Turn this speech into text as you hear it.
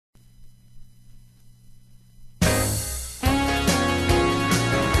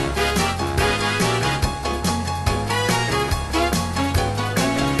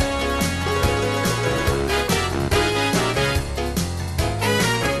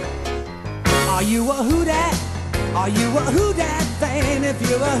Are you a who dat? Are you a who dat fan? If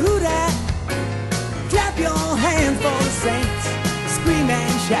you're a who dat, clap your hands for the Saints. Scream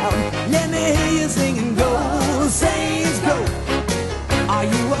and shout, let me hear you sing and go, Saints go. Are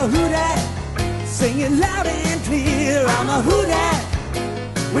you a who dat? Sing it loud and clear. I'm a who dat.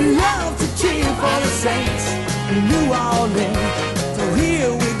 We love to cheer for the Saints in New Orleans. So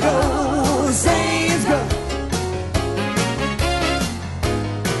here we go, Saints go.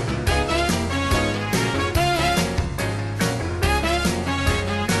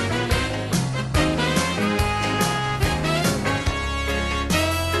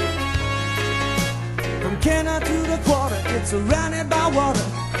 Kenner to the quarter, it's surrounded by water.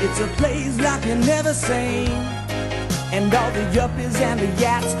 It's a place like you've never seen. And all the yuppies and the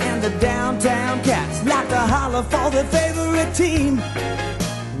yachts and the downtown cats like to holler for their favorite team.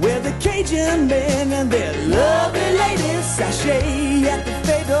 Where the Cajun men and their lovely ladies sashay at the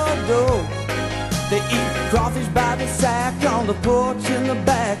fatal door. They eat crawfish by the sack on the porch in the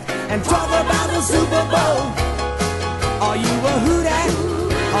back and talk about the Super Bowl. Are you a who dat?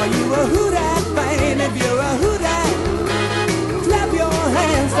 Are you a who dat fan? If you're a who dat, clap your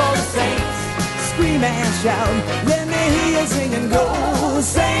hands for the Saints. Scream and shout, let me hear you sing and go,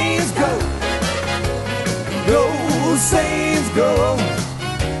 Saints go. Go, Saints go.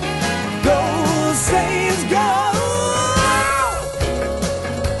 Go, Saints go.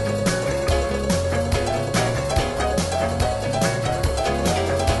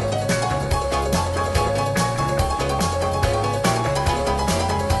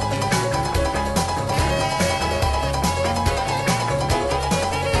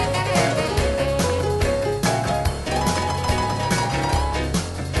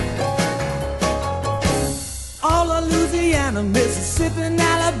 Mississippi and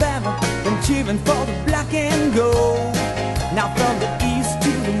Alabama, been cheering for the black and gold. Now from the east to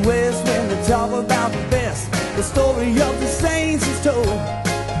the west, when they talk about the best, the story of the Saints is told.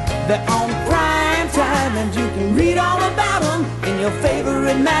 They're on prime time and you can read all about them in your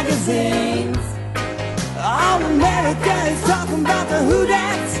favorite magazines. All America is talking about the who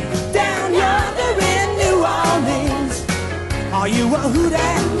dats down yonder in New Orleans. Are you a who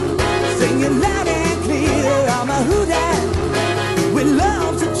dat? Sing it loud and clear. I'm a who dat. We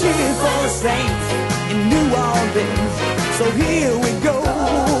love to cheer for the Saints in New Orleans. So here we